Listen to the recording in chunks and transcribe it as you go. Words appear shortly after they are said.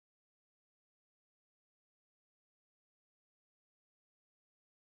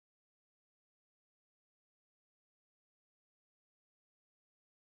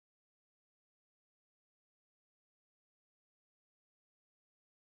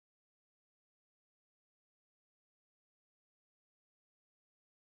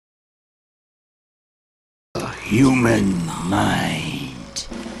human mind.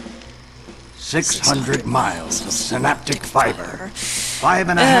 600 miles of synaptic fiber.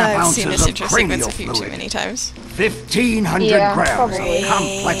 5.5 ounces of cranial fluid. Too many times. 1,500 grams of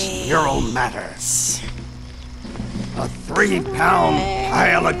complex neural matter. A 3-pound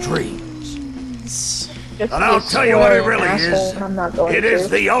pile of dreams. And I'll tell you what it really is. It is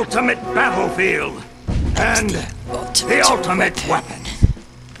the ultimate battlefield. And the ultimate weapon.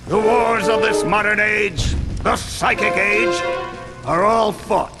 The wars of this modern age, the psychic age, are all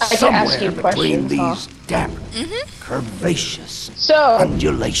fought somewhere between these damp, curvaceous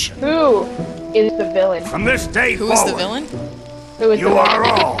undulations. Who is the villain? From this day Who forward, is the villain? Who is you the are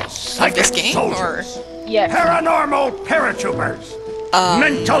villain? all psychic soldiers, Yes. paranormal paratroopers,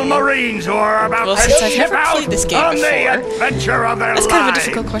 mental marines who are about to since I've ship never out played this game on the before, adventure of their That's lives. kind of a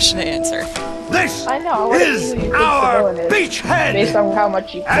difficult question to answer. This I know. I wanna see is who you think our the villain is, beachhead, based on how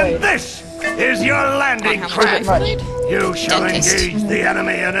much you played. and this is your landing On how much craft. I played? You shall Dentist. engage the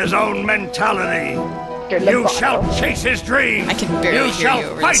enemy in his own mentality. Your You Lovato. shall chase his dreams. I can barely You hear shall you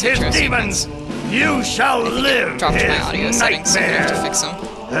over fight this his intro demons. You shall live Dropped his my audio settings, so I'm gonna have to nightmare. fix them.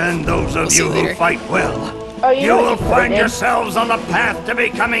 And those of see you who later. fight well, Oh, you know will what you find could've yourselves on the path to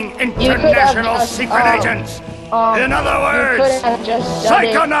becoming have international just, secret agents. In other You words, could have just done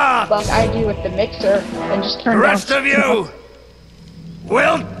it Psychonauts. like I do with the mixer and just The turned rest down. of you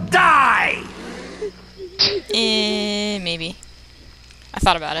will die. Maybe. I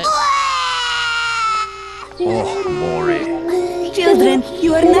thought about it. Oh, Maury. Children,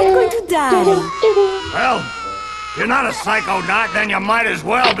 you are not going to die. Well, if you're not a psychonaut, then you might as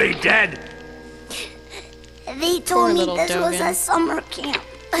well be dead. They told me little this was Dogen. a summer camp.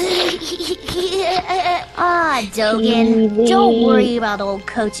 Ah, Dogen, don't worry about old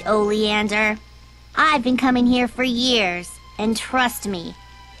Coach Oleander. I've been coming here for years, and trust me,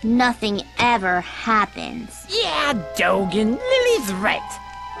 nothing ever happens. Yeah, Dogen, Lily's right.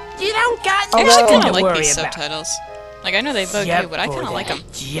 You don't got I actually nothing kind to of like worry these about. subtitles. Like, I know they bug you, but I kind of like them.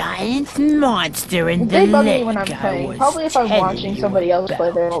 Giant monster in They the bug lake. me when I'm I playing. was Probably if I'm telling watching you somebody else play,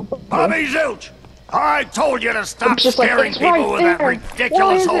 about. they won't bug me. Bobby Zilch, I told you to stop It's just like, scaring it's people right with that there. Why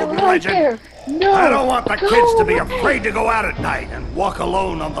ridiculous is it old right religion. there? No, I don't want the kids to be go afraid to go out at night and walk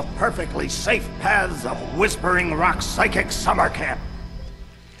alone on the perfectly safe paths of Whispering Rock Psychic Summer Camp.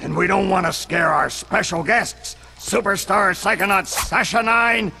 And we don't want to scare our special guests, superstar psychonauts Sasha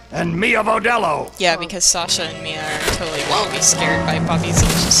 9 and Mia Vodello. Yeah, because Sasha and Mia are totally won't be scared by Bobby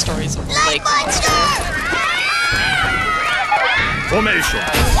Zilch's stories of the lake monster.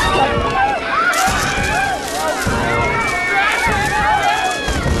 Formation.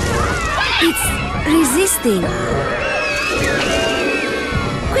 It's resisting.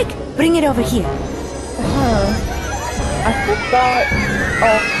 Quick, bring it over here. I forgot.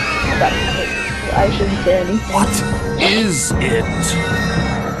 Oh, I shouldn't say anything. What is it?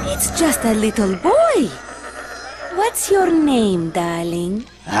 It's just a little boy. What's your name, darling?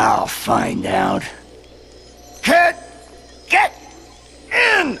 I'll find out. Kid, get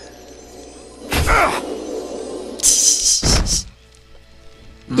in! Ugh.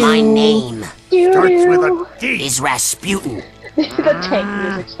 My name Starts with a D. is Rasputin, The tank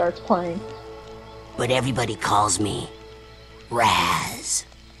music starts playing. but everybody calls me Raz.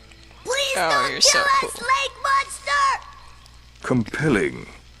 Please Oh, don't you're kill so us, cool. lake monster! Compelling.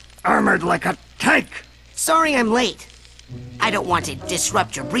 Armored like a tank. Sorry I'm late. I don't want to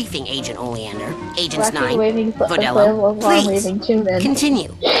disrupt your briefing, Agent Oleander. Agents Wacky 9, waving Vodello, please, waving tune in. continue.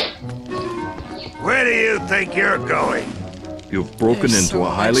 Where do you think you're going? You've broken There's into so a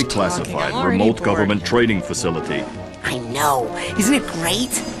highly much talking. classified I'm already remote bored. government training facility. I know. Isn't it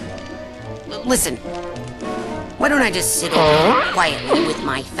great? Listen, why don't I just sit over quietly with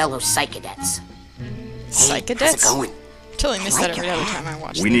my fellow psychedets? Hey, how's it Psychedets? going? Totally miss I that like every your other hat. time I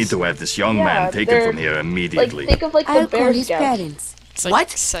watch We need to have this young man taken they're, from here Like, immediately. think of like the I'll call Bear his Scouts. parents. It's like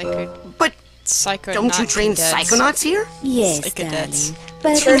What? Psycho Don't you train cadets. psychonauts here? Yes, Psychedets. darling.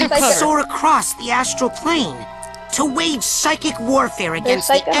 But They're To psycho- soar across the astral plane, to wage psychic warfare against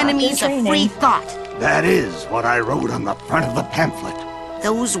the psychonauts in enemies of training. free thought. That is what I wrote on the front of the pamphlet.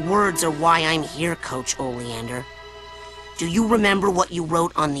 Those words are why I'm here, Coach Oleander. Do you remember what you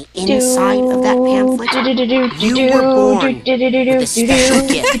wrote on the inside of that pamphlet? You were born with a special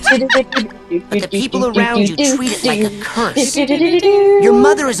gift, but the people around you treat it like a curse. Your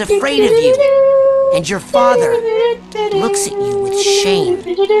mother is afraid of you, and your father looks at you with shame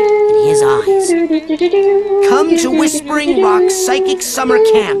in his eyes. Come to Whispering Rock Psychic Summer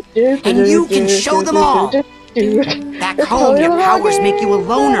Camp, and you can show them all. Back home, your powers make you a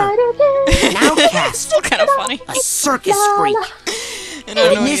loner, an outcast, Kind of funny. a circus freak. And I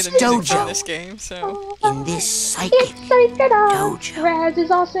don't know In any this of the music dojo. from this game, so... In this psychic dojo, Raz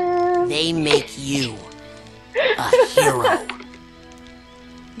is awesome. they make you a hero.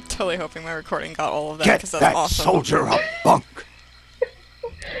 I'm totally hoping my recording got all of that, Get because that's that awesome. soldier a bunk.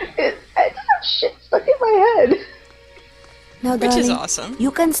 I just have shit stuck in my head. Now, Which is darling, awesome.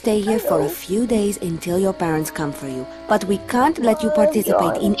 you can stay here for a few days until your parents come for you, but we can't let you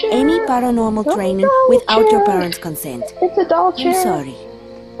participate in any paranormal training without your parents' consent. It's a doll chair. I'm sorry.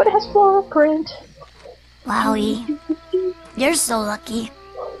 But it has floral print. Wowie. You're so lucky.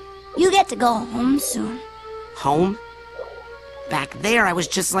 You get to go home soon. Home? Back there, I was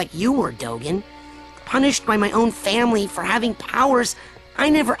just like you were, Dogen. Punished by my own family for having powers I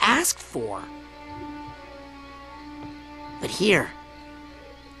never asked for. But here,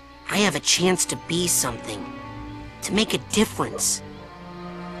 I have a chance to be something. To make a difference.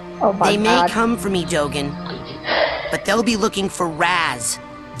 Oh my They may god. come for me, Dogen. But they'll be looking for Raz,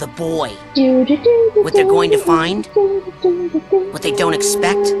 the boy. What they're going to find, what they don't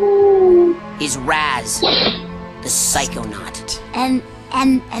expect, is Raz, the Psychonaut. And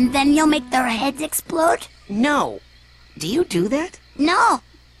then you'll make their heads explode? No. Do you do that? No.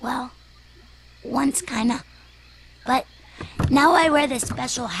 Well, once kinda. But now I wear this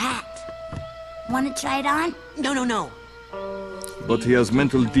special hat. Wanna try it on? No. But he has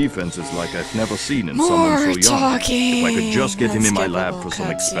mental defenses like I've never seen in More someone so young. talking. If I could just get him Let's in my skip a lab little for some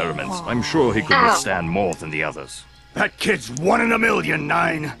cutscene. experiments, I'm sure he could withstand more than the others. That kid's 1 in a million,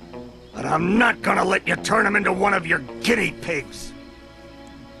 Nine. But I'm not gonna let you turn him into one of your guinea pigs.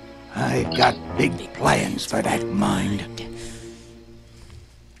 I got big plans for that mind.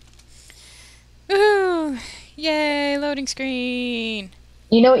 Woohoo! Yay, loading screen!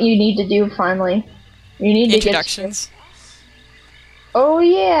 You know what you need to do finally? You need to Introductions. Oh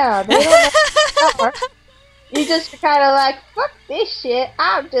yeah, they don't know. You just kind of like, fuck this shit.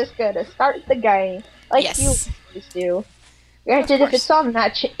 I'm just gonna start the game like Yes. you always do. Granted, if it's on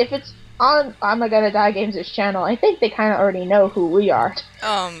that, if it's on I'm Gonna Die Games' channel, I think they kind of already know who we are.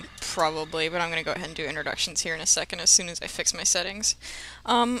 Probably, but I'm gonna go ahead and do introductions here in a second as soon as I fix my settings.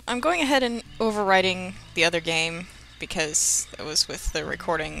 I'm going ahead and overwriting the other game because it was with the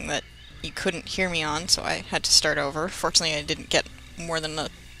recording that you couldn't hear me on, so I had to start over. Fortunately, I didn't get more than an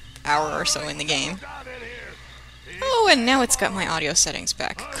hour or so in the game. Oh, and now it's got my audio settings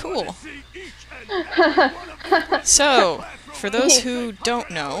back. Cool. So, for those who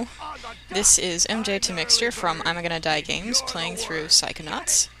don't know, this is MJtehMickster from I'm Gonna Die Games playing through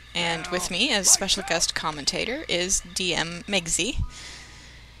Psychonauts, and with me as special guest commentator is DMMegsie.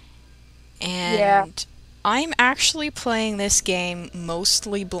 And Yeah. I'm actually playing this game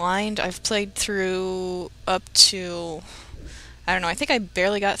mostly blind. I've played through up to, I don't know, I think I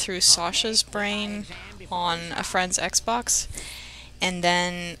barely got through Sasha's brain on a friend's Xbox. And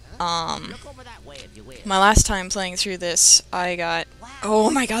then, my last time playing through this, I got, oh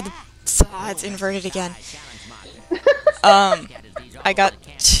my god, it's inverted again. I got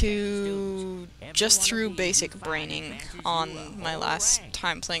to just through basic braining on my last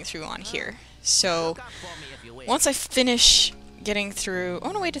time playing through on here. So, once I finish getting through...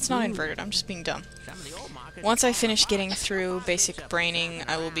 Oh no wait, it's not inverted, I'm just being dumb. Once I finish getting through basic braining,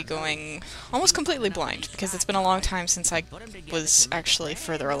 I will be going almost completely blind, because it's been a long time since I was actually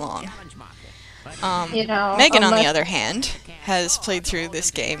further along. You know, Megan, on the other hand, has played through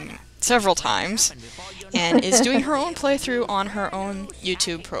this game several times, and is doing her own playthrough on her own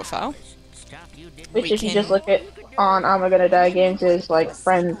YouTube profile. Which, if you just look at on I'm Gonna Die Games, is like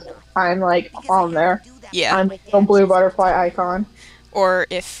friends. I'm like on there. Yeah. I'm the little blue butterfly icon. Or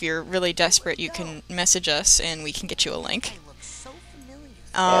if you're really desperate, you can message us and we can get you a link.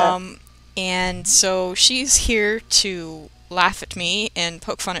 And so she's here to laugh at me and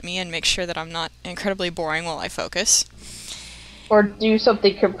poke fun at me and make sure that I'm not incredibly boring while I focus. Or do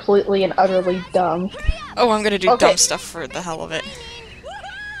something completely and utterly dumb. Oh, I'm gonna do dumb stuff for the hell of it.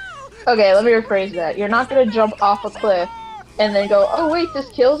 Okay, let me rephrase that. You're not gonna jump off a cliff and then go, oh wait, this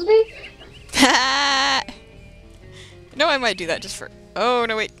kills me? No, I might do that just for... Oh,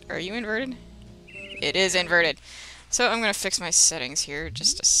 no, wait. Are you inverted? It is inverted. So I'm going to fix my settings here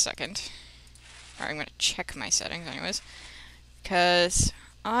just a second. Or I'm going to check my settings anyways. Because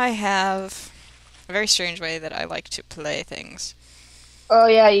I have a very strange way that I like to play things. Oh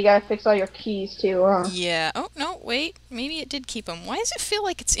yeah, you gotta fix all your keys too, huh? Yeah. Oh, no, wait. Maybe it did keep them. Why does it feel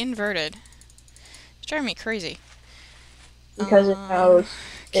like it's inverted? It's driving me crazy. Because it knows.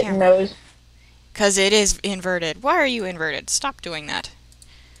 It knows. Because it is inverted. Why are you inverted? Stop doing that.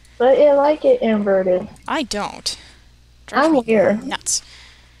 But it like it inverted. I don't. I'm weird. Nuts.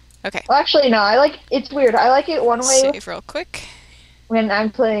 Okay. Well, actually, no. I like it's weird. I like it one way. Save real quick. when I'm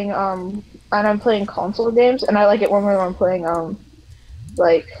playing console games, and I like it more when I'm playing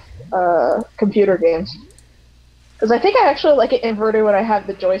computer games. Because I think I actually like it inverted when I have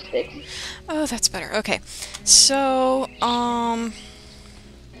the joysticks. Oh, that's better. Okay. So,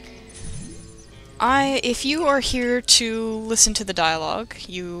 if you are here to listen to the dialogue,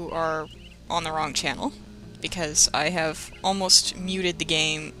 you are on the wrong channel, because I have almost muted the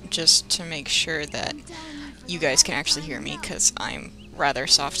game just to make sure that you guys can actually hear me, because I'm rather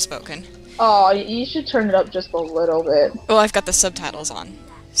soft-spoken. Oh, you should turn it up just a little bit. Well, I've got the subtitles on,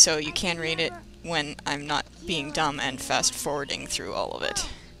 so you can read it when I'm not being dumb and fast-forwarding through all of it.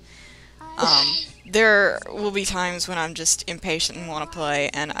 There will be times when I'm just impatient and want to play,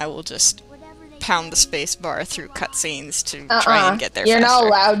 and I will just pound the space bar through cutscenes to try and get there You're faster. not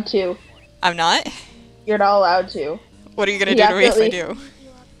allowed to. I'm not? You're not allowed to. What are you gonna do to me if I do?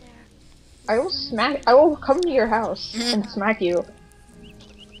 I will come to your house and smack you.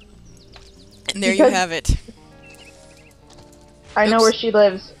 And there you have it. I know where she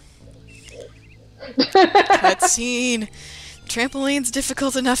lives. Cutscene. Trampoline's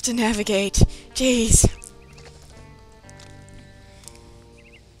difficult enough to navigate. Jeez.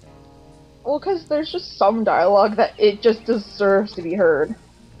 Well, because there's just some dialogue that it just deserves to be heard.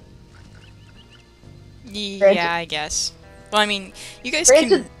 Yeah, I guess. Well, I mean, you guys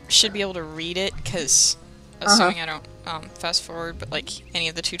should be able to read it, because assuming I don't fast forward, but like any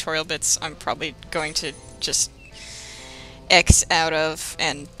of the tutorial bits, I'm probably going to just X out of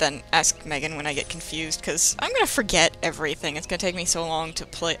and then ask Megan when I get confused, because I'm gonna forget everything. It's gonna take me so long to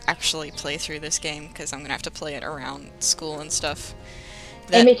actually play through this game, because I'm gonna have to play it around school and stuff.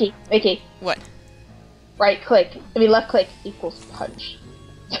 Hey, Mickey. What? Left click equals punch.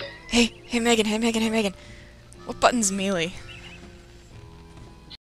 Hey, Megan. What button's melee?